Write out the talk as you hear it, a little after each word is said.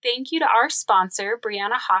thank you to our sponsor,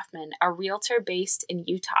 Brianna Hoffman, a realtor based in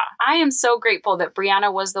Utah. I am so grateful that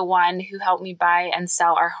Brianna was the one who helped me buy and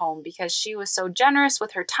sell our home because she was so generous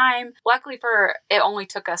with her time. Luckily for her, it only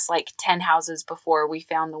took us like 10 houses before we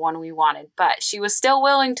found the one we wanted, but she was still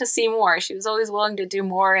willing to see more. She was always willing to do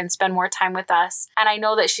more and spend more time with us. And I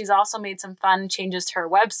know that she's also made some fun changes to her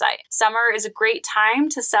website. Summer is a great time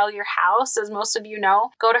to sell your house, as most of you know.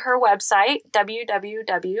 Go to her website,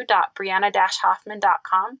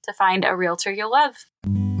 www.brianna-hoffman.com, to find a realtor you'll love.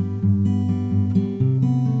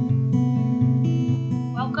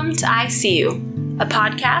 Welcome to I See You, a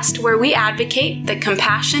podcast where we advocate that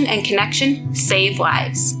compassion and connection save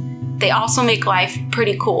lives. They also make life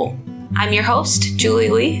pretty cool. I'm your host, Julie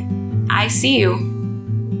Lee. I see you.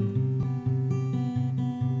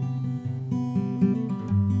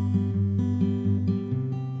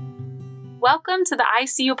 Welcome to the I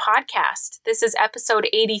See You podcast. This is episode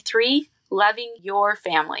 83, Loving Your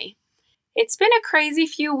Family. It's been a crazy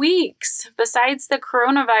few weeks. Besides the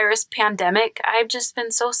coronavirus pandemic, I've just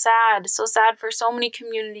been so sad for so many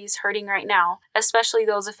communities hurting right now, especially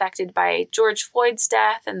those affected by George Floyd's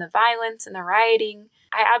death and the violence and the rioting.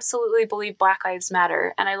 I absolutely believe Black Lives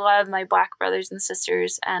Matter, and I love my Black brothers and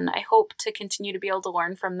sisters, and I hope to continue to be able to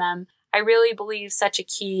learn from them. I really believe such a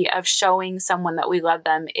key of showing someone that we love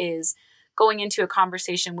them is going into a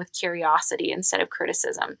conversation with curiosity instead of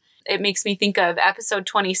criticism. It makes me think of episode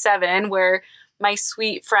 27, where my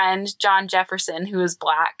sweet friend, John Jefferson, who is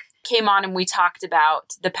Black, came on and we talked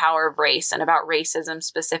about the power of race and about racism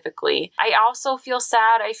specifically. I also feel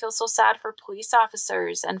sad. I feel so sad for police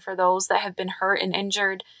officers and for those that have been hurt and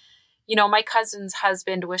injured. You know, my cousin's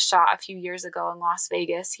husband was shot a few years ago in Las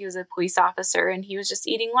Vegas. He was a police officer and he was just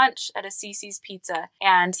eating lunch at a Cece's Pizza.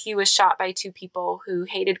 And he was shot by two people who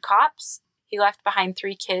hated cops. He left behind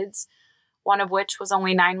 3 kids, one of which was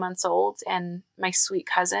only 9 months old, and my sweet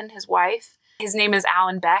cousin, his wife. His name is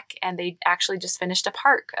Alan Beck, and they actually just finished a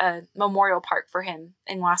memorial park for him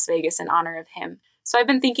in Las Vegas in honor of him. So I've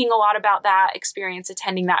been thinking a lot about that experience,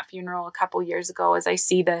 attending that funeral a couple years ago as I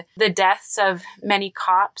see the deaths of many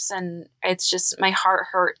cops, and it's just, my heart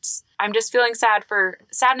hurts. I'm just feeling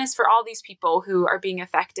sadness for all these people who are being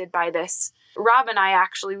affected by this. Rob and I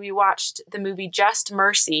we watched the movie Just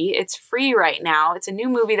Mercy. It's free right now. It's a new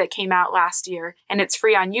movie that came out last year, and it's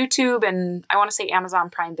free on YouTube and I want to say Amazon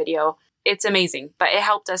Prime Video. It's amazing, but it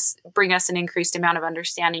helped us bring us an increased amount of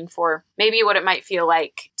understanding for maybe what it might feel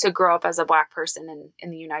like to grow up as a Black person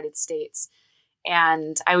in the United States.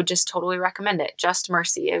 And I would just totally recommend it. Just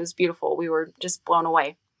Mercy. It was beautiful. We were just blown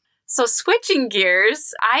away. So switching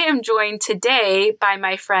gears, I am joined today by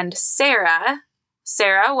my friend Sarah.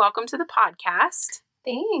 Sarah, welcome to the podcast.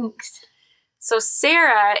 Thanks. So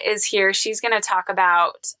Sarah is here. She's going to talk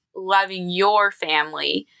about loving your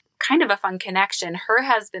family. Kind of a fun connection. Her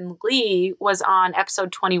husband, Lee, was on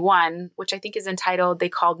episode 21, which I think is entitled They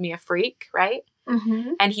Called Me a Freak, right?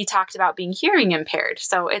 Mm-hmm. And he talked about being hearing impaired.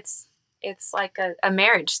 So it's like a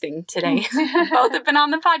marriage thing today. Both have been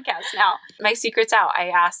on the podcast now. My secret's out. I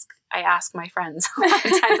ask my friends a lot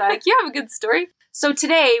of times. I'm like, you have a good story. So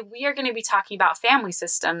today we are going to be talking about family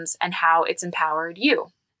systems and how it's empowered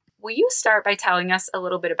you. Will you start by telling us a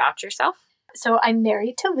little bit about yourself? So I'm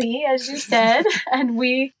married to Lee, as you said, and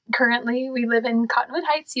we live in Cottonwood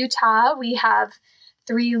Heights, Utah. We have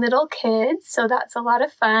 3 little kids, so that's a lot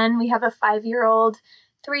of fun. We have a 5-year-old,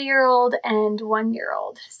 3-year-old, and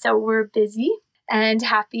 1-year-old. So we're busy and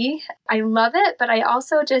happy. I love it, but I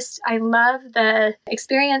also I love the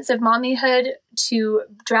experience of mommyhood to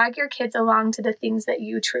drag your kids along to the things that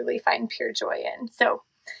you truly find pure joy in. So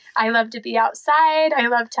I love to be outside. I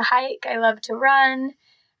love to hike. I love to run.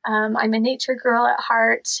 I'm a nature girl at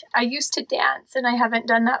heart. I used to dance, and I haven't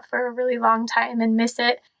done that for a really long time and miss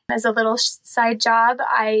it. As a little side job,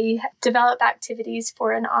 I develop activities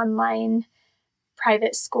for an online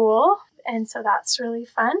private school, and so that's really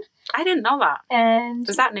fun. I didn't know that. And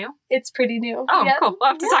is that new? It's pretty new. Oh, yep. Cool. We'll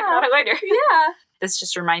have to talk about it later. Yeah. This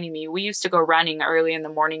just reminding me, we used to go running early in the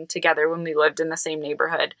morning together when we lived in the same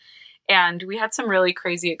neighborhood. And we had some really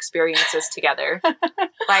crazy experiences together.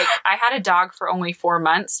 Like, I had a dog for only 4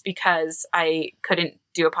 months because I couldn't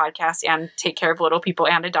do a podcast and take care of little people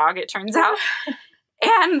and a dog, it turns out.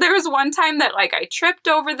 And there was one time that, like, I tripped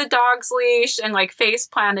over the dog's leash and, like, face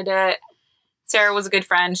planted it. Sarah was a good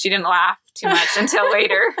friend. She didn't laugh too much until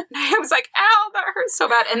later. I was like, ow, that hurts so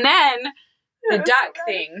bad. And then the duck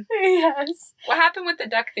thing. Yes. What happened with the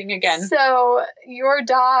duck thing again? So your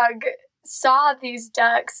dog saw these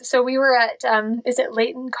ducks. So we were at, is it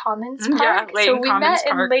Layton Commons Park? Yeah, Layton so we Commons met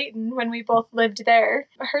Park. in Layton when we both lived there.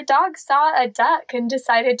 Her dog saw a duck and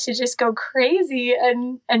decided to just go crazy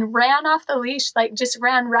and ran off the leash, like just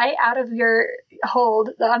ran right out of your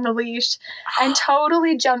hold on the leash and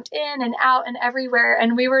totally jumped in and out and everywhere.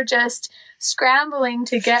 And we were just scrambling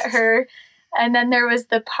to get her. And then there was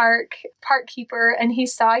the park keeper, and he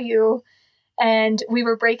saw you. And we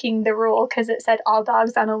were breaking the rule because it said all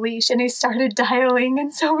dogs on a leash, and he started dialing.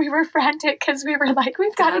 And so we were frantic because we were like,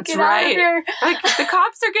 we've got to get out of here. Like, the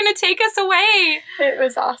cops are going to take us away. It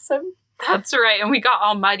was awesome. That's right. And we got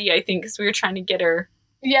all muddy, I think, because we were trying to get her.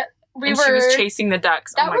 Yeah. She was chasing the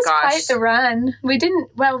ducks. That oh my was gosh. quite the run. We did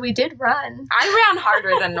run. I ran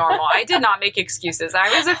harder than normal. I did not make excuses.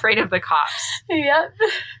 I was afraid of the cops. Yep.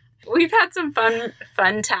 We've had some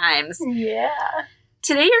fun times. Yeah.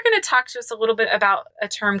 Today you're going to talk to us a little bit about a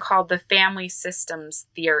term called the family systems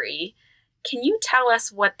theory. Can you tell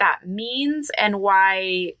us what that means and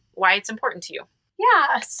why it's important to you?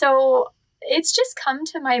 Yeah, so it's just come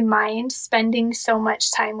to my mind spending so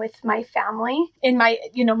much time with my family in my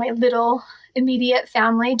little immediate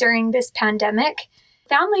family during this pandemic.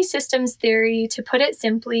 Family systems theory, to put it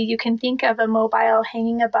simply, you can think of a mobile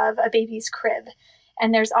hanging above a baby's crib.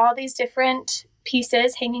 And there's all these different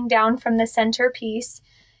pieces hanging down from the center piece,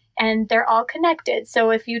 and they're all connected. So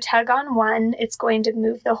if you tug on one, it's going to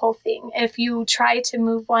move the whole thing. If you try to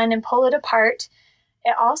move one and pull it apart,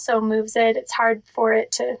 it also moves it. It's hard for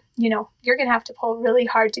it to, you're going to have to pull really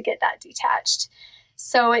hard to get that detached.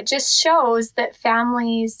 So it just shows that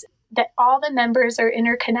families, that all the members are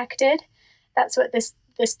interconnected. That's what this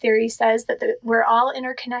theory says, that we're all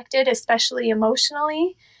interconnected, especially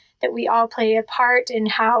emotionally, that we all play a part in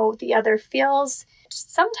how the other feels.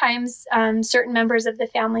 Sometimes certain members of the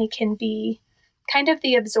family can be kind of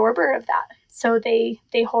the absorber of that. So they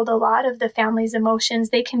hold a lot of the family's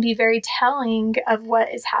emotions. They can be very telling of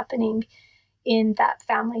what is happening in that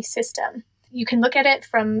family system. You can look at it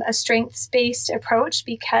from a strengths-based approach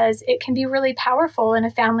because it can be really powerful in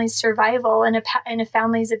a family's survival and in a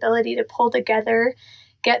family's ability to pull together,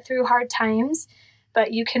 get through hard times.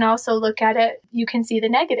 But you can also look at it, you can see the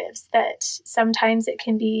negatives, that sometimes it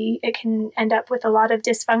can end up with a lot of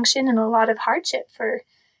dysfunction and a lot of hardship for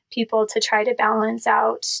people to try to balance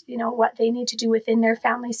out, what they need to do within their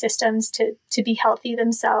family systems to be healthy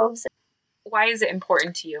themselves. Why is it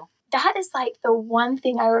important to you? That is like the one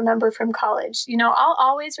thing I remember from college. I'll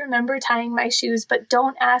always remember tying my shoes, but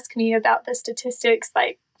don't ask me about the statistics,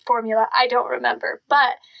 like formula. I don't remember.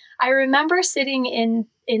 But I remember sitting in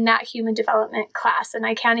that human development class, and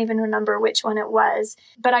I can't even remember which one it was.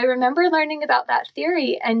 But I remember learning about that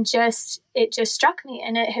theory, and it just struck me,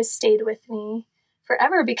 and it has stayed with me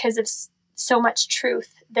forever because of so much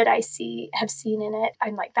truth that I have seen in it.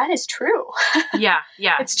 I'm like, that is true. Yeah.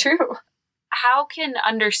 It's true. How can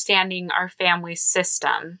understanding our family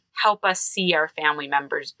system help us see our family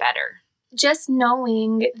members better? Just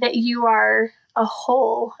knowing that you are a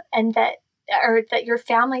whole, and that your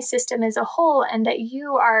family system is a whole, and that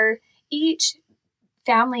each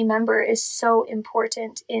family member is so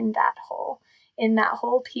important in that whole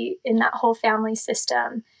family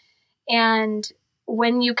system. And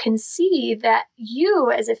when you can see that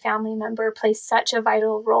you as a family member play such a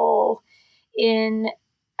vital role in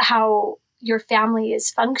how your family is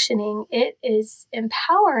functioning, it is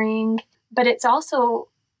empowering, but it's also,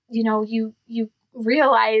 you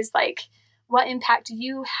realize like what impact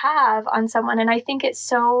you have on someone. And I think it's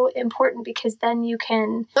so important because then you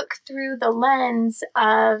can look through the lens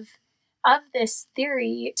of this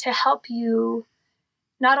theory to help you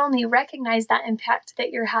not only recognize that impact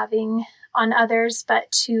that you're having on others,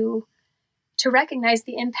 but to recognize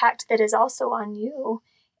the impact that is also on you,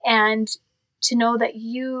 and to know that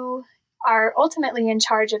you are ultimately in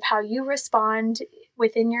charge of how you respond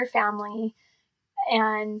within your family,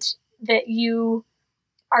 and that you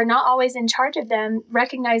are not always in charge of them,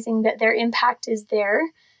 recognizing that their impact is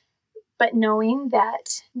there, but knowing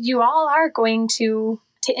that you all are going to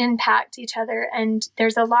impact each other. And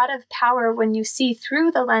there's a lot of power when you see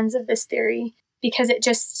through the lens of this theory, because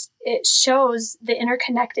it shows the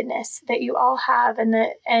interconnectedness that you all have, and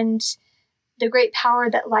the great power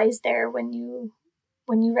that lies there when you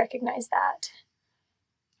recognize that.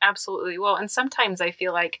 Absolutely. Well, and sometimes I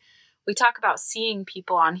feel like we talk about seeing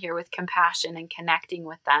people on here with compassion and connecting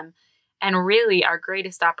with them. And really our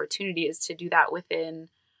greatest opportunity is to do that within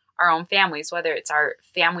our own families, whether it's our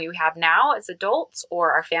family we have now as adults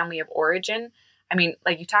or our family of origin. I mean,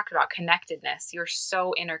 like you talked about connectedness, you're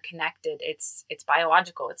so interconnected. It's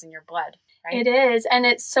biological. It's in your blood, right? It is. And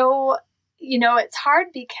it's so, it's hard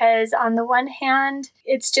because on the one hand,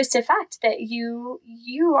 it's just a fact that you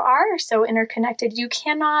are so interconnected. You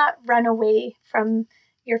cannot run away from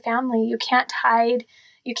your family. You can't hide.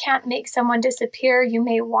 You can't make someone disappear. You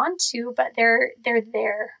may want to, but they're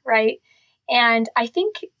there, right? And I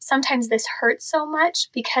think sometimes this hurts so much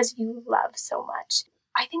because you love so much.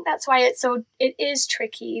 I think that's why it is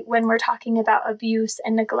tricky when we're talking about abuse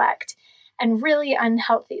and neglect and really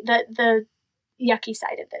unhealthy, the yucky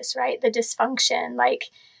side of this, right? The dysfunction, like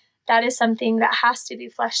that is something that has to be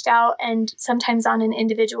fleshed out. And sometimes on an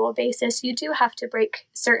individual basis, you do have to break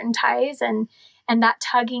certain ties, and that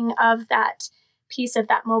tugging of that piece of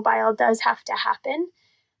that mobile does have to happen.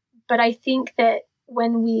 But I think that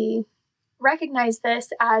when we recognize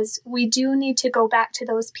this as we do need to go back to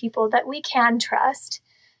those people that we can trust,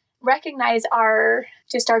 recognize our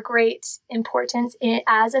great importance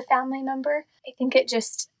as a family member, I think it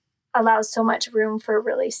just allows so much room for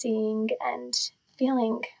really seeing and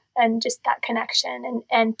feeling and just that connection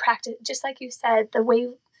and practice. Just like you said, the way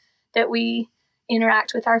that we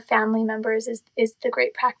interact with our family members is the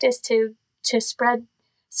great practice to spread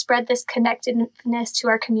this connectedness to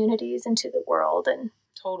our communities and to the world. And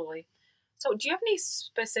totally. So do you have any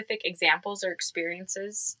specific examples or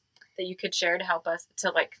experiences that you could share to help us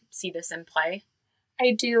to see this in play?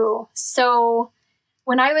 I do. So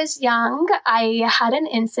when I was young, I had an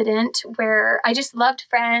incident where I just loved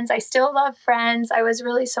friends. I still love friends. I was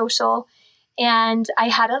really social. And I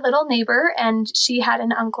had a little neighbor, and she had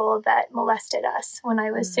an uncle that molested us when I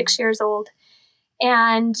was 6 years old.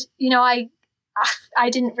 And, I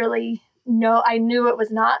didn't really know. I knew it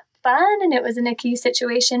was not fun and it was an icky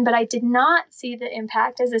situation, but I did not see the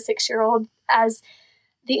impact as a 6-year-old as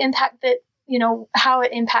the impact that, how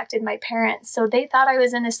it impacted my parents. So they thought I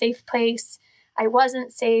was in a safe place. I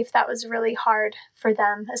wasn't safe. That was really hard for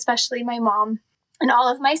them, especially my mom and all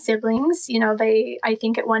of my siblings. I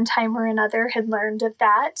think at one time or another had learned of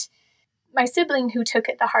that. My sibling who took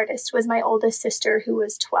it the hardest was my oldest sister, who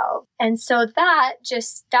was 12. And so that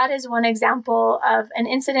is one example of an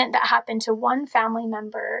incident that happened to one family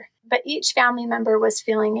member, but each family member was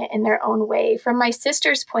feeling it in their own way. From my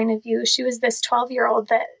sister's point of view, she was this 12-year-old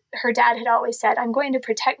that her dad had always said, I'm going to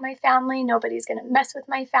protect my family. Nobody's going to mess with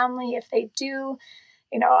my family. If they do,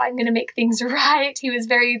 I'm going to make things right. He was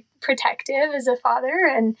very protective as a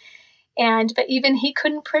father. But even he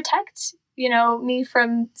couldn't protect, me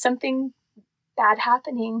from something bad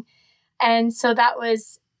happening. And so that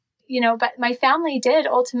was, but my family did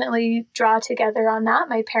ultimately draw together on that.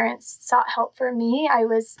 My parents sought help for me. I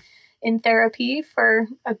was in therapy for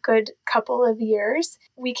a good couple of years.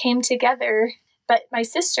 We came together, but my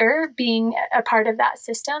sister being a part of that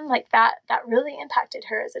system, that really impacted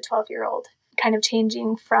her as a 12-year-old, kind of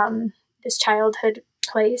changing from this childhood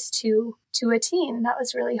place to a teen. That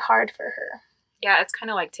was really hard for her. Yeah, it's kind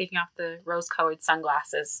of like taking off the rose-colored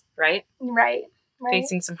sunglasses, right? Right.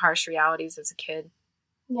 Facing some harsh realities as a kid.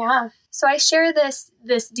 Yeah. So I share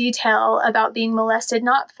this detail about being molested,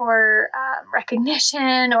 not for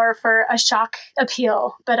recognition or for a shock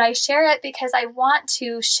appeal, but I share it because I want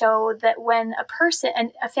to show that when a person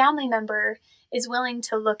and a family member is willing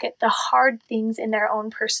to look at the hard things in their own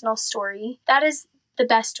personal story, that is the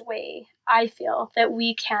best way, I feel, that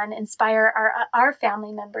we can inspire our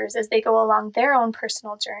family members as they go along their own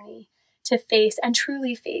personal journey to face and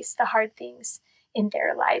truly face the hard things in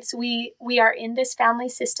their lives. We are in this family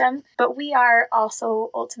system, but we are also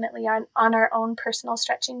ultimately on our own personal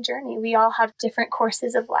stretching journey. We all have different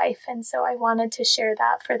courses of life, and so I wanted to share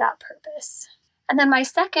that for that purpose. And then my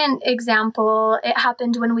second example, it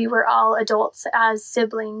happened when we were all adults as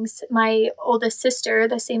siblings. My oldest sister,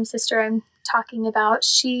 the same sister I'm talking about,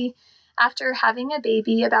 she, after having a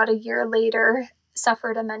baby about a year later,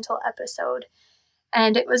 suffered a mental episode.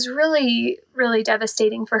 And it was really, really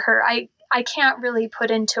devastating for her. I can't really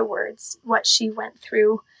put into words what she went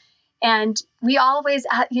through. And we always,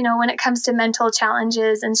 when it comes to mental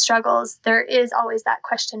challenges and struggles, there is always that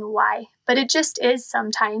question, why? But it just is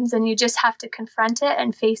sometimes, and you just have to confront it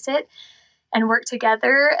and face it and work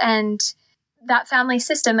together. And that family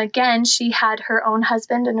system, again, she had her own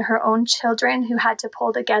husband and her own children who had to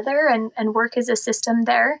pull together and work as a system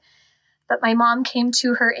there. But my mom came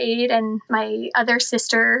to her aid, and my other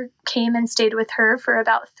sister came and stayed with her for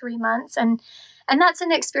about 3 months. And that's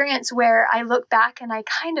an experience where I look back and I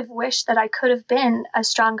kind of wish that I could have been a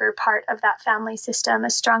stronger part of that family system, a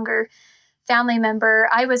stronger family member.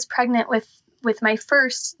 I was pregnant with my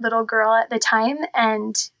first little girl at the time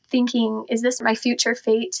and thinking, is this my future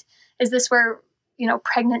fate? Is this where,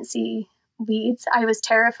 pregnancy leads? I was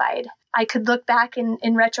terrified. I could look back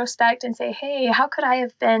in retrospect and say, hey, how could I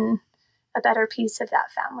have been a better piece of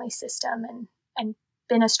that family system and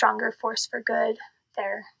been a stronger force for good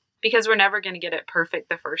there. Because we're never going to get it perfect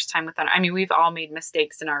the first time with that. I mean, we've all made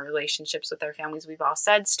mistakes in our relationships with our families. We've all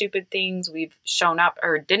said stupid things. We've shown up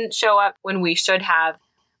or didn't show up when we should have.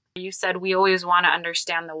 You said we always want to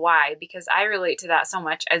understand the why, because I relate to that so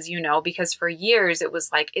much, as you know, because for years it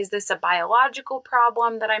was like, is this a biological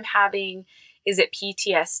problem that I'm having? Is it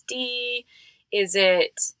PTSD? Is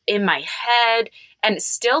it in my head? And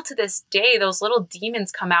still to this day, those little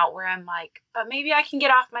demons come out where I'm like, but maybe I can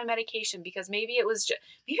get off my medication because maybe I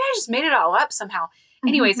just made it all up somehow.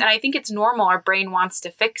 Anyways, and I think it's normal. Our brain wants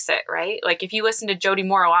to fix it, right? Like if you listen to Jody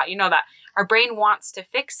Moore a lot, you know that our brain wants to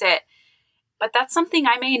fix it. But that's something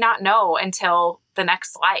I may not know until the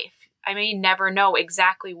next life. I may never know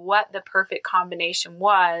exactly what the perfect combination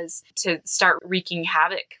was to start wreaking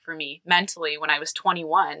havoc for me mentally when I was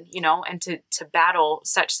 21, and to battle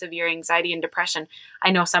such severe anxiety and depression.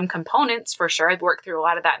 I know some components for sure. I've worked through a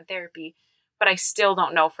lot of that in therapy, but I still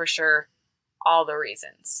don't know for sure all the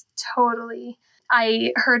reasons. Totally.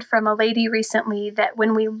 I heard from a lady recently that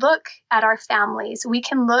when we look at our families, we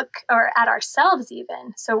can look, or at ourselves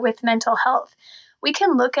even, so with mental health, we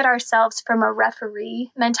can look at ourselves from a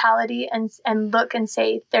referee mentality and look and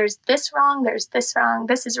say, there's this wrong, this is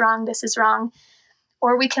wrong, this is wrong.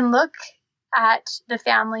 Or we can look at the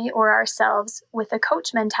family or ourselves with a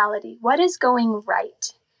coach mentality. What is going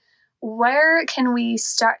right? Where can we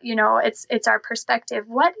start? It's our perspective.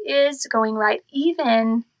 What is going right,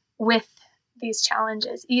 even with these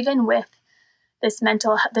challenges, even with this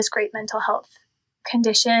great mental health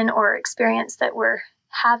condition or experience that we're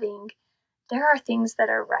having? There are things that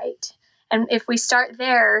are right. And if we start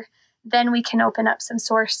there, then we can open up some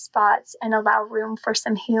sore spots and allow room for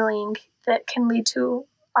some healing that can lead to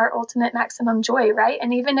our ultimate maximum joy, right?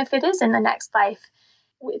 And even if it is in the next life,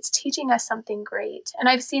 it's teaching us something great. And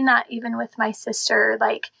I've seen that even with my sister.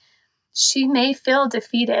 Like, she may feel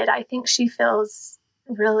defeated. I think she feels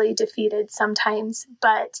really defeated sometimes.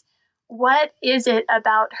 But what is it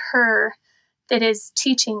about her that is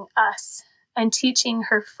teaching us and teaching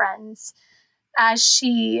her friends, as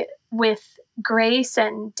she, with grace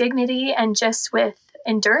and dignity and just with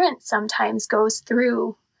endurance, sometimes goes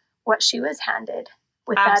through what she was handed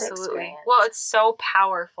with that experience? Well, it's so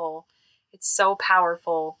powerful. It's so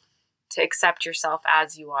powerful to accept yourself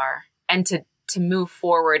as you are and to move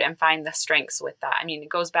forward and find the strengths with that. I mean, it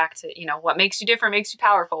goes back to, what makes you different makes you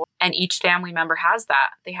powerful. And each family member has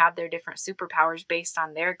that. They have their different superpowers based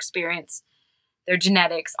on their experience, their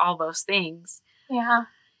genetics, all those things. Yeah.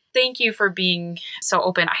 Thank you for being so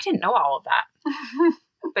open. I didn't know all of that.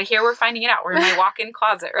 But here we're finding it out. We're in my walk-in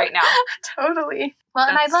closet right now. Totally. Well,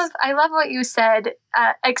 and I love what you said.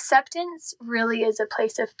 Acceptance really is a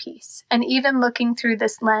place of peace. And even looking through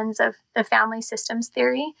this lens of the family systems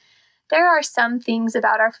theory, there are some things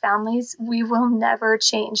about our families we will never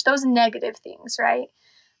change. Those negative things, right?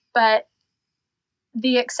 But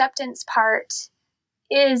the acceptance part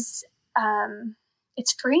is,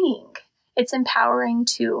 it's freeing. It's empowering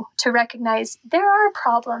to recognize there are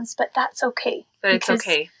problems, but that's okay. But it's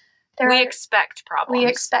okay. We expect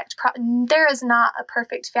problems. There is not a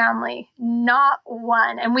perfect family, not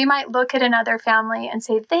one. And we might look at another family and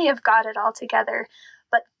say they have got it all together,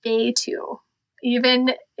 but they too,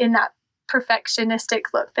 even in that perfectionistic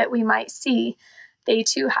look that we might see, they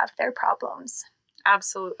too have their problems.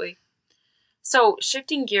 Absolutely. So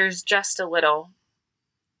shifting gears just a little,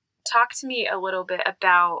 talk to me a little bit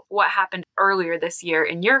about what happened earlier this year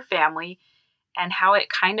in your family and how it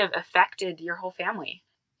kind of affected your whole family.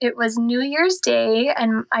 It was New Year's Day,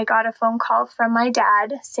 and I got a phone call from my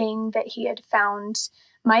dad saying that he had found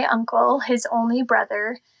my uncle, his only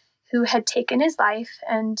brother, who had taken his life,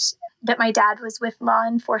 and that my dad was with law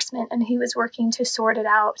enforcement and he was working to sort it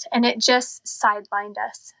out. And it just sidelined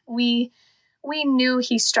us. We knew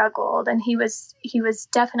he struggled, and he was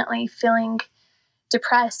definitely feeling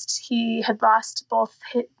depressed. He had lost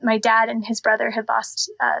my dad and his brother had lost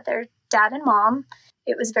their dad and mom.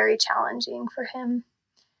 It was very challenging for him.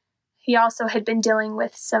 He also had been dealing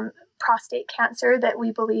with some prostate cancer that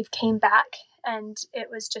we believe came back, and it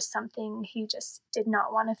was just something he just did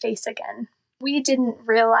not want to face again. We didn't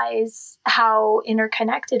realize how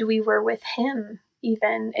interconnected we were with him.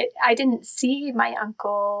 I didn't see my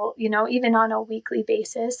uncle, even on a weekly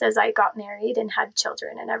basis as I got married and had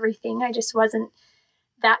children and everything. I just wasn't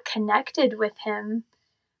that connected with him.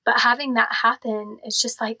 But having that happen, it's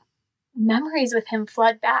just like memories with him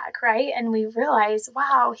flood back, right? And we realize,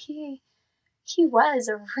 wow, he was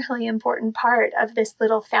a really important part of this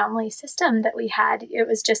little family system that we had. It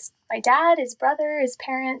was just my dad, his brother, his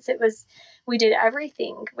parents. We did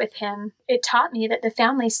everything with him. It taught me that the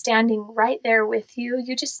family standing right there with you,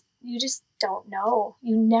 you just don't know.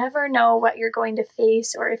 You never know what you're going to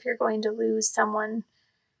face or if you're going to lose someone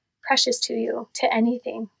precious to you, to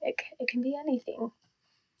anything. It can be anything.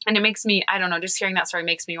 And it makes me, I don't know, just hearing that story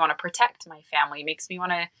makes me want to protect my family, makes me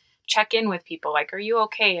want to check in with people. Like, are you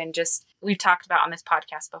okay? And just, we've talked about on this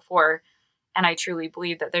podcast before, and I truly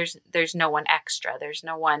believe that there's no one extra. There's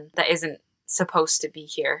no one that isn't supposed to be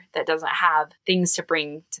here, that doesn't have things to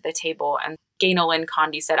bring to the table. And Gaynell Lynn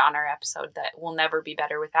Condi said on our episode that we'll never be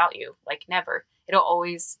better without you. Like, never. It'll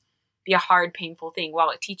always be a hard, painful thing. While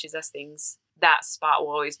it teaches us things, that spot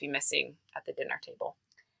will always be missing at the dinner table.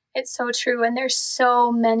 It's so true. And there's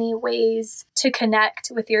so many ways to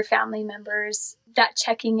connect with your family members. That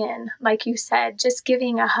checking in, like you said, just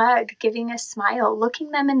giving a hug, giving a smile,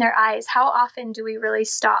 looking them in their eyes. How often do we really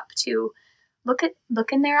stop to look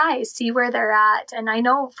in their eyes, see where they're at? And I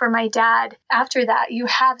know for my dad, after that, you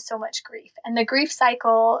have so much grief. And the grief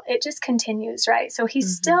cycle, it just continues, right? So he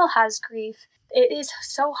still has grief. It is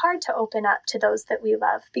so hard to open up to those that we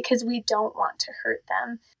love because we don't want to hurt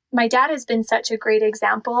them. My dad has been such a great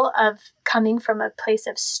example of coming from a place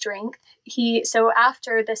of strength. So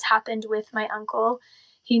after this happened with my uncle,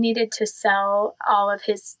 he needed to sell all of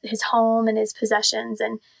his home and his possessions.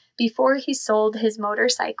 And before he sold his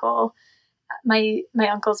motorcycle, my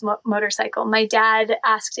uncle's motorcycle, my dad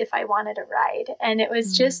asked if I wanted a ride. And it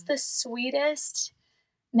was just the sweetest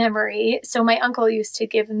memory. So my uncle used to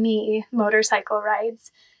give me motorcycle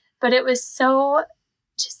rides, but it was so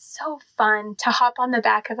fun to hop on the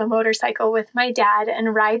back of a motorcycle with my dad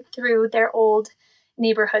and ride through their old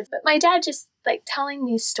neighborhoods. But my dad just like telling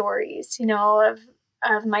me stories,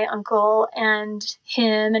 of my uncle and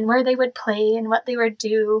him and where they would play and what they would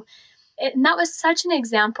do. And that was such an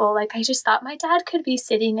example. Like, I just thought my dad could be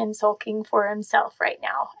sitting and sulking for himself right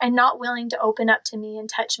now and not willing to open up to me and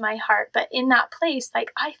touch my heart. But in that place,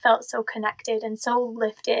 like, I felt so connected and so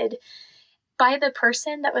lifted by the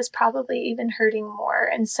person that was probably even hurting more.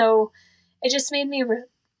 And so it just made me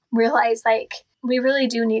realize, like, we really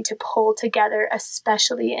do need to pull together,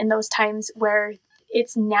 especially in those times where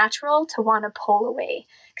it's natural to want to pull away.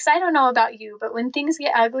 Because I don't know about you, but when things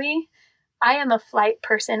get ugly, I am a flight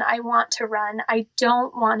person. I want to run. I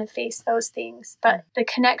don't want to face those things. But the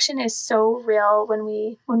connection is so real when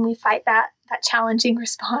we fight that challenging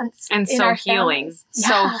response. And so healing.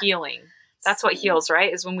 So healing. That's what heals,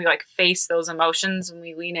 right? Is when we like face those emotions and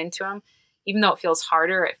we lean into them. Even though it feels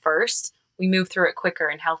harder at first, we move through it quicker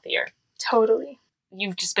and healthier. Totally.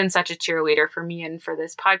 You've just been such a cheerleader for me and for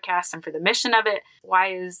this podcast and for the mission of it.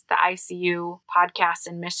 Why is the ICU podcast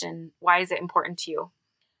and mission, why is it important to you?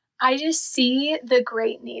 I just see the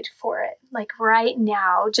great need for it. Like right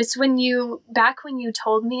now, just back when you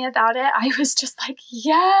told me about it, I was just like,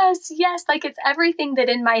 yes. Like it's everything that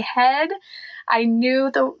in my head I knew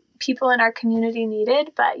the people in our community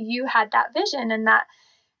needed, but you had that vision and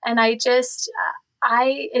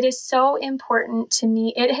it is so important to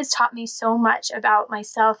me. It has taught me so much about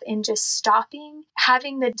myself in just stopping,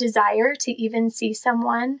 having the desire to even see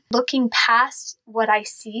someone, looking past what I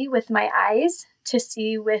see with my eyes to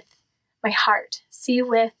see with my heart, see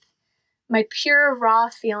with my pure, raw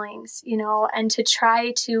feelings, and to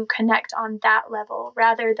try to connect on that level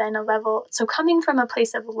rather than a level. So coming from a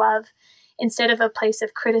place of love instead of a place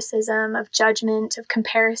of criticism, of judgment, of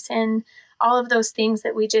comparison, all of those things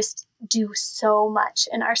that we just do so much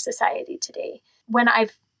in our society today. When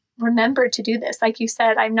I've remembered to do this, like you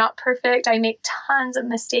said, I'm not perfect. I make tons of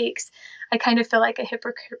mistakes. I kind of feel like a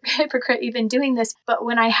hypocrite even doing this. But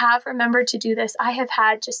when I have remembered to do this, I have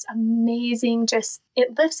had just amazing,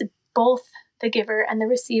 it lifts both the giver and the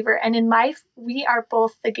receiver. And in life, we are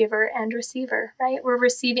both the giver and receiver, right? We're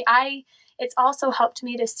receiving. It's also helped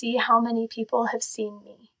me to see how many people have seen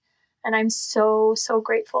me. And I'm so, so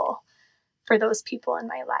grateful for those people in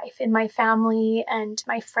my life, in my family and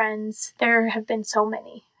my friends. There have been so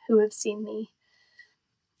many who have seen me.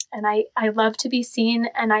 And I love to be seen,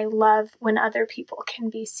 and I love when other people can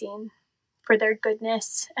be seen for their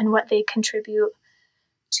goodness and what they contribute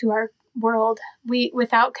to our world.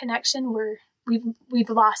 Without connection, we've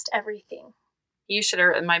lost everything. You should have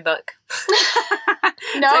written my book.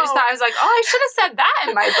 No. So I was like, I should have said that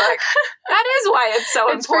in my book. That is why it's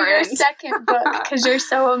so it's important. It's for your second book because you're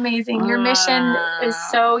so amazing. Your mission is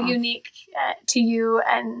so unique to you,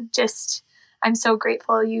 and just I'm so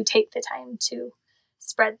grateful you take the time to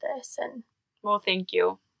spread this. And well, thank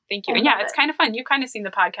you. And yeah, it's kind of fun. You kind of seen the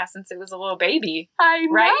podcast since it was a little baby. I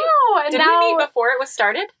know. Right? Did we meet before it was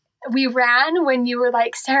started? we ran when you were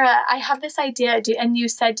like, Sarah, I have this idea. And you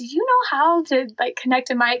said, do you know how to like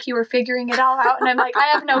connect a mic? You were figuring it all out. And I'm like, I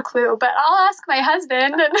have no clue, but I'll ask my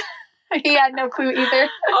husband. And he had no clue either.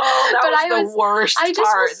 Oh, that was the worst part. I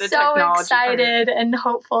just was so excited and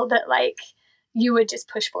hopeful that like you would just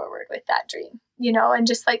push forward with that dream, you know, and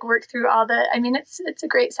just like work through all the, I mean, it's a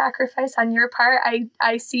great sacrifice on your part.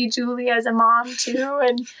 I see Julie as a mom too,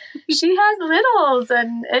 and she has littles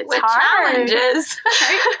and it's with hard. Challenges.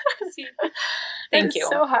 Thank you. It's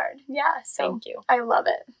so hard. Yeah. So thank you. I love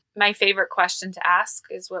it. My favorite question to ask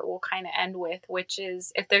is what we'll kind of end with, which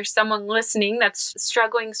is if there's someone listening that's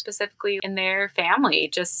struggling specifically in their family,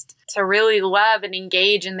 just to really love and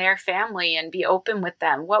engage in their family and be open with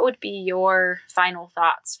them, what would be your final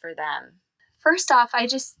thoughts for them? First off, I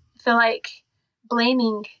just feel like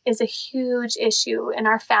blaming is a huge issue in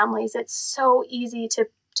our families. It's so easy to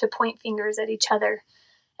point fingers at each other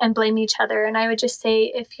and blame each other. And I would just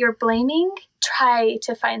say, if you're blaming, try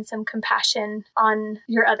to find some compassion on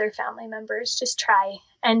your other family members. Just try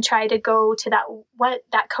to go to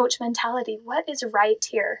that coach mentality. What is right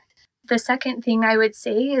here? The second thing I would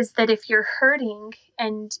say is that if you're hurting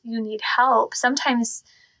and you need help, sometimes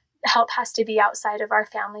help has to be outside of our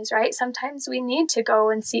families, right? Sometimes we need to go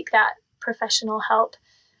and seek that professional help.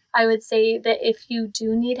 I would say that if you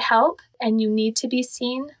do need help and you need to be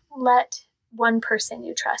seen, let one person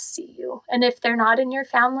you trust see you. And if they're not in your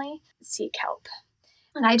family, seek help.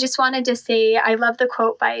 And I just wanted to say, I love the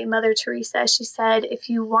quote by Mother Teresa. She said, if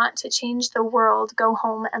you want to change the world, go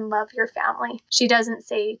home and love your family. She doesn't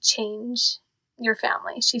say change your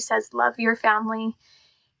family. She says, love your family.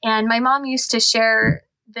 And my mom used to share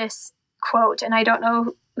this quote, and I don't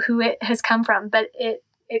know who it has come from, but it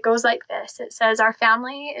goes like this. It says, our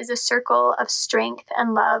family is a circle of strength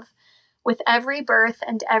and love. With every birth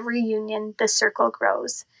and every union, the circle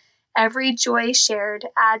grows. Every joy shared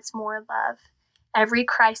adds more love. Every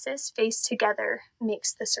crisis faced together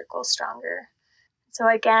makes the circle stronger. So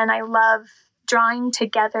again, I love drawing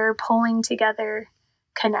together, pulling together,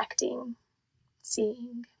 connecting,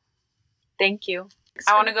 seeing. Thank you.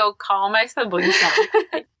 I want to go call my siblings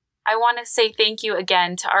now. I want to say thank you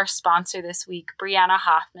again to our sponsor this week, Brianna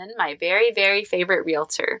Hoffman, my very, very favorite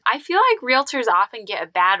realtor. I feel like realtors often get a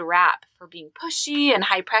bad rap for being pushy and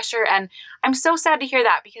high pressure, and I'm so sad to hear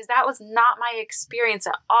that because that was not my experience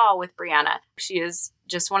at all with Brianna. She is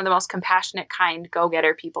just one of the most compassionate, kind,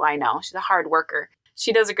 go-getter people I know. She's a hard worker.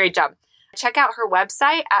 She does a great job. Check out her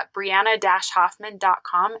website at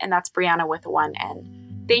brianna-hoffman.com, and that's Brianna with one N.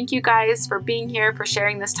 Thank you guys for being here, for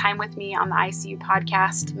sharing this time with me on the I See You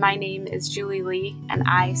podcast. My name is Julie Lee, and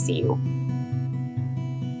I see you.